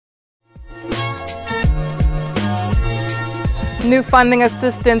New funding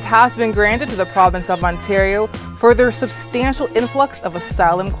assistance has been granted to the province of Ontario for their substantial influx of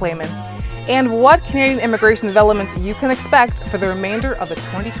asylum claimants, and what Canadian immigration developments you can expect for the remainder of the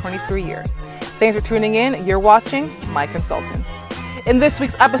 2023 year. Thanks for tuning in. You're watching My Consultant. In this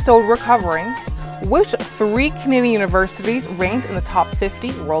week's episode, we're covering which 3 Canadian universities ranked in the top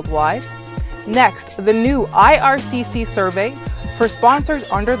 50 worldwide. Next, the new IRCC survey for sponsors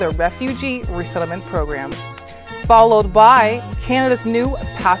under the Refugee Resettlement Program, followed by Canada's new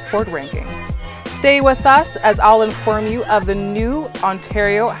passport ranking. Stay with us as I'll inform you of the new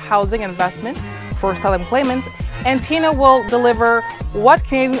Ontario housing investment for asylum claimants, and Tina will deliver what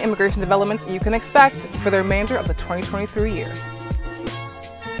Canadian immigration developments you can expect for the remainder of the 2023 year.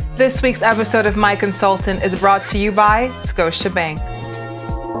 This week's episode of My Consultant is brought to you by Scotiabank.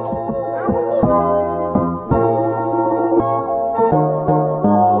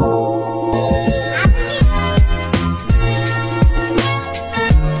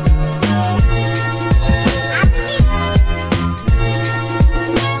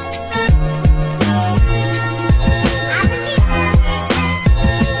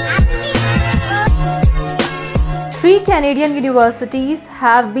 Canadian universities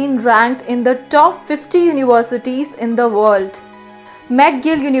have been ranked in the top 50 universities in the world.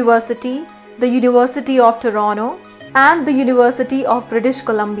 McGill University, the University of Toronto, and the University of British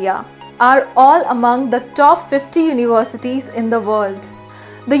Columbia are all among the top 50 universities in the world.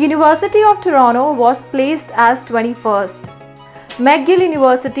 The University of Toronto was placed as 21st. McGill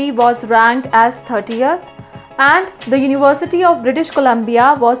University was ranked as 30th, and the University of British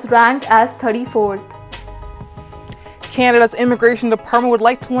Columbia was ranked as 34th. Canada's Immigration Department would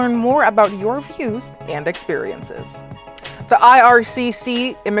like to learn more about your views and experiences. The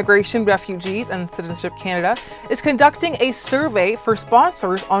IRCC, Immigration, Refugees and Citizenship Canada, is conducting a survey for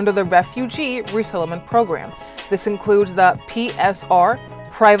sponsors under the Refugee Resettlement Program. This includes the PSR,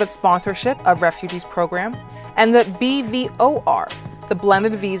 Private Sponsorship of Refugees Program, and the BVOR, the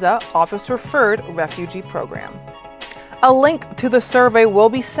Blended Visa Office Referred Refugee Program. A link to the survey will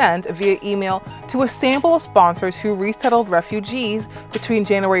be sent via email to a sample of sponsors who resettled refugees between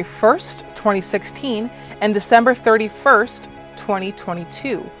January 1st, 2016 and December 31st,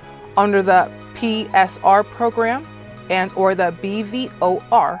 2022 under the PSR program and or the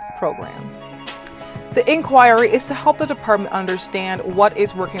BVOR program. The inquiry is to help the department understand what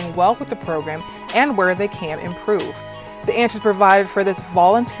is working well with the program and where they can improve. The answers provided for this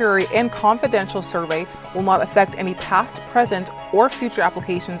voluntary and confidential survey will not affect any past, present, or future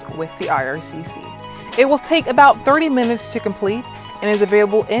applications with the IRCC. It will take about 30 minutes to complete and is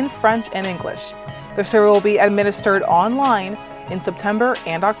available in French and English. The survey will be administered online in September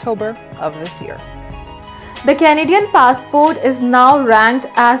and October of this year. The Canadian passport is now ranked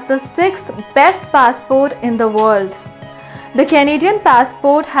as the 6th best passport in the world. The Canadian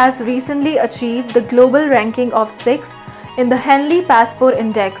passport has recently achieved the global ranking of 6 in the Henley Passport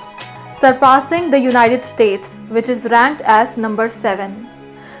Index, surpassing the United States, which is ranked as number 7.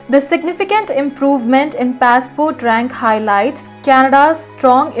 The significant improvement in passport rank highlights Canada's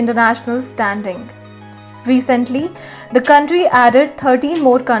strong international standing. Recently, the country added 13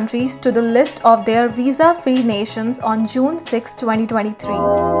 more countries to the list of their visa-free nations on June 6, 2023.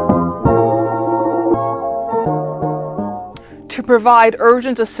 To provide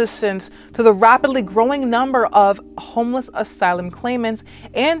urgent assistance to the rapidly growing number of homeless asylum claimants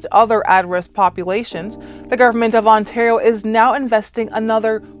and other at-risk populations, the Government of Ontario is now investing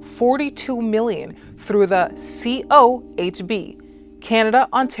another $42 million through the COHB, Canada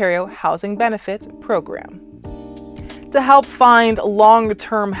Ontario Housing Benefits Program, to help find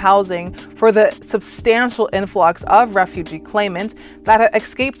long-term housing for the substantial influx of refugee claimants that have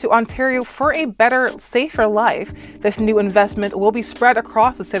escaped to Ontario for a better, safer life. This new investment will be spread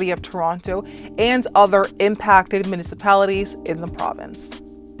across the City of Toronto and other impacted municipalities in the province.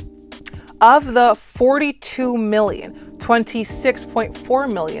 Of the $42 million,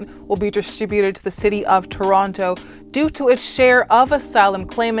 $26.4 million will be distributed to the City of Toronto due to its share of asylum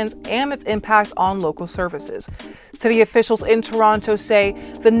claimants and its impact on local services. City officials in Toronto say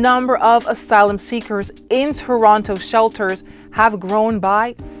the number of asylum seekers in Toronto shelters have grown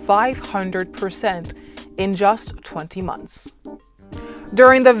by 500% in just 20 months.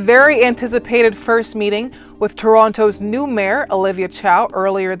 During the very anticipated first meeting with Toronto's new mayor, Olivia Chow,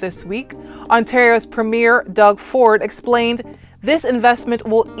 earlier this week, Ontario's Premier Doug Ford explained this investment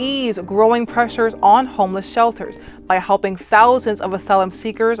will ease growing pressures on homeless shelters by helping thousands of asylum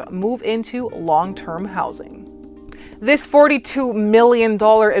seekers move into long-term housing. This $42 million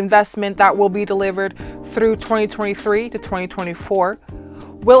investment that will be delivered through 2023 to 2024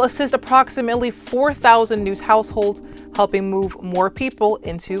 will assist approximately 4,000 new households helping move more people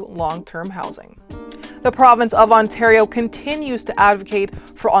into long-term housing. The province of Ontario continues to advocate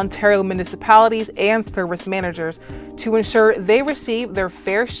for Ontario municipalities and service managers to ensure they receive their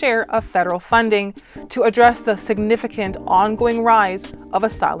fair share of federal funding to address the significant ongoing rise of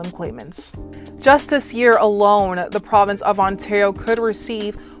asylum claimants. Just this year alone, the province of Ontario could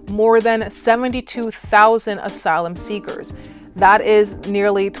receive more than 72,000 asylum seekers. That is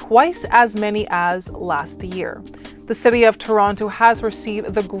nearly twice as many as last year. The City of Toronto has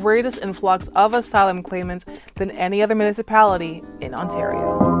received the greatest influx of asylum claimants than any other municipality in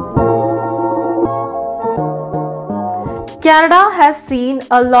Ontario. Canada has seen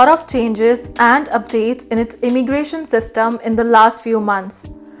a lot of changes and updates in its immigration system in the last few months.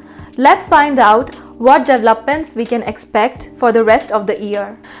 Let's find out what developments we can expect for the rest of the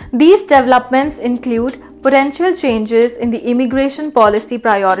year. These developments include potential changes in the immigration policy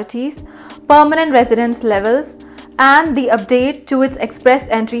priorities, permanent residence levels, and the update to its express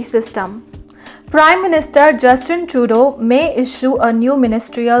entry system. Prime Minister Justin Trudeau may issue a new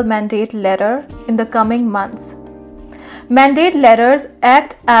ministerial mandate letter in the coming months. Mandate letters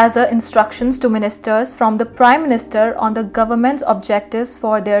act as instructions to ministers from the Prime Minister on the government's objectives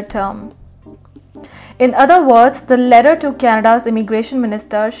for their term. In other words, the letter to Canada's immigration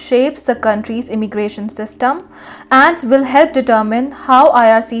minister shapes the country's immigration system and will help determine how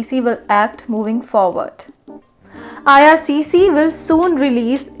IRCC will act moving forward. IRCC will soon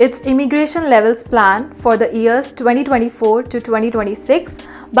release its immigration levels plan for the years 2024 to 2026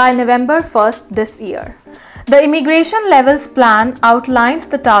 by November 1st this year. The Immigration Levels Plan outlines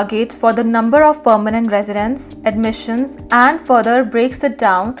the targets for the number of permanent residents, admissions, and further breaks it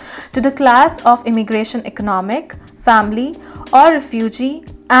down to the class of immigration economic, family, or refugee,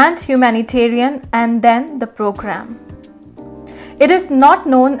 and humanitarian, and then the program. It is not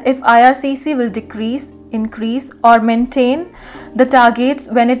known if IRCC will decrease, increase, or maintain the targets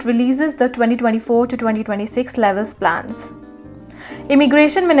when it releases the 2024 to 2026 levels plans.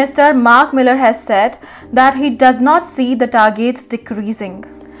 Immigration Minister Mark Miller has said that he does not see the targets decreasing.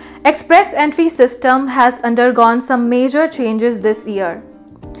 Express entry system has undergone some major changes this year.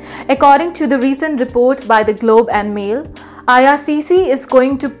 According to the recent report by the Globe and Mail, IRCC is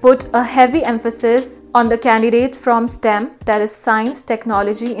going to put a heavy emphasis on the candidates from STEM, that is science,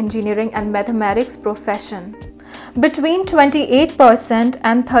 technology, engineering and mathematics profession. Between 28%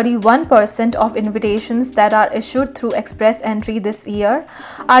 and 31% of invitations that are issued through express entry this year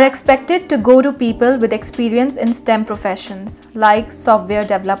are expected to go to people with experience in STEM professions like software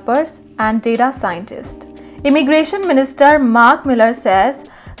developers and data scientists. Immigration Minister Mark Miller says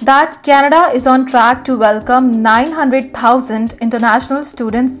that Canada is on track to welcome 900,000 international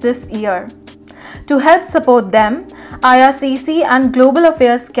students this year. To help support them, IRCC and Global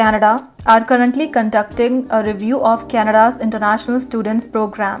Affairs Canada are currently conducting a review of Canada's International Students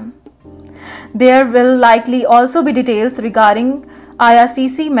Program. There will likely also be details regarding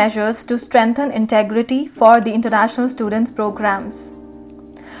IRCC measures to strengthen integrity for the international students programs.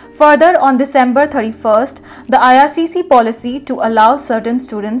 Further, on December 31st, the IRCC policy to allow certain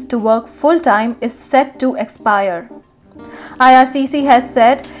students to work full-time is set to expire. IRCC has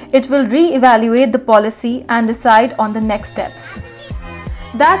said it will re-evaluate the policy and decide on the next steps.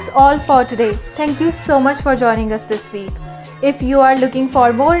 That's all for today. Thank you so much for joining us this week. If you are looking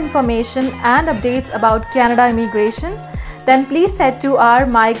for more information and updates about Canada immigration, then please head to our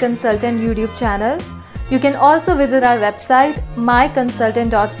MyConsultant YouTube channel. You can also visit our website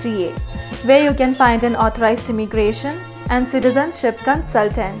MyConsultant.ca, where you can find an authorized immigration and citizenship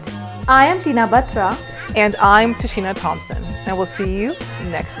consultant. I am Tina Batra. And I'm Tashina Thompson, and we'll see you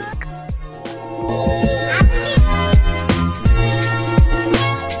next week.